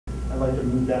like to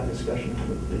move that discussion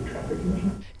to the traffic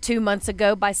commissioner. 2 months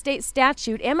ago, by state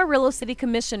statute, Amarillo City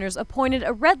Commissioners appointed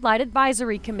a red light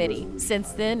advisory committee.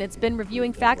 Since then, it's been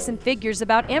reviewing facts and figures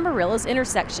about Amarillo's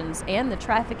intersections and the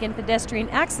traffic and pedestrian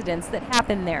accidents that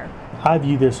happen there. I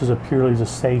view this as purely as a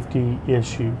safety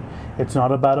issue. It's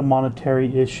not about a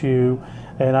monetary issue,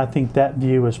 and I think that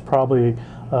view is probably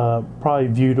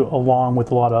viewed along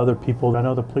with a lot of other people. I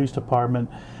know the police department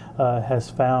has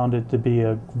found it to be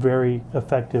a very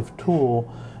effective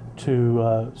tool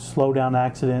to slow down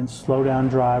accidents, slow down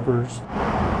drivers.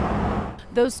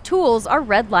 Those tools are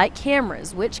red light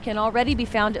cameras, which can already be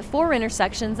found at 4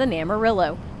 intersections in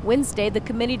Amarillo. Wednesday, the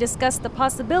committee discussed the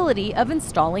possibility of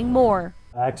installing more.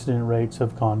 Accident rates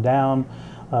have gone down,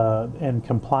 and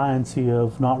compliancy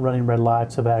of not running red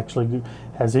lights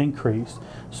has increased.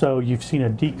 So you've seen a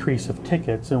decrease of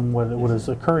tickets, and what is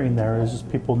occurring there is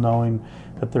just people knowing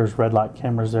that there's red light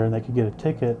cameras there and they could get a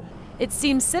ticket. It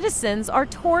seems citizens are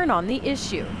torn on the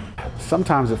issue.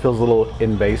 Sometimes it feels a little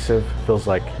invasive, feels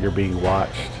like you're being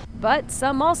watched. But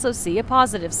some also see a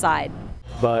positive side.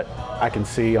 But I can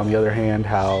see, on the other hand,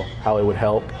 how it would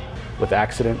help with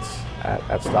accidents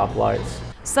at stoplights.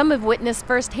 Some have witnessed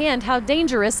firsthand how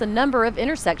dangerous a number of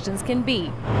intersections can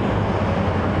be.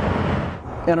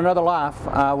 In another life,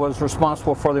 I was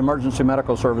responsible for the emergency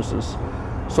medical services.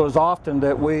 So it's often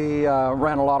that we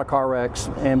ran a lot of car wrecks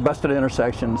and busted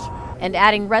intersections. And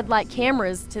adding red light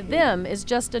cameras to them is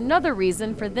just another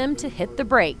reason for them to hit the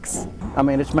brakes. I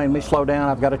mean, it's made me slow down.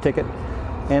 I've got a ticket.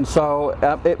 And so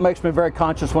it makes me very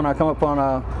conscious when I come up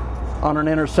on an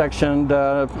intersection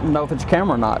to know if it's a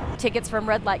camera or not. Tickets from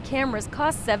red light cameras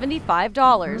cost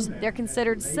 $75. They're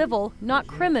considered civil, not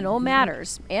criminal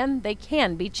matters, and they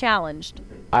can be challenged.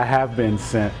 I have been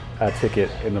sent a ticket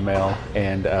in the mail,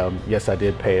 and yes, I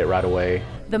did pay it right away.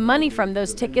 The money from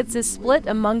those tickets is split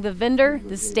among the vendor,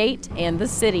 the state, and the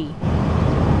city.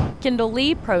 Kendall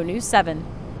Lee, Pro News 7.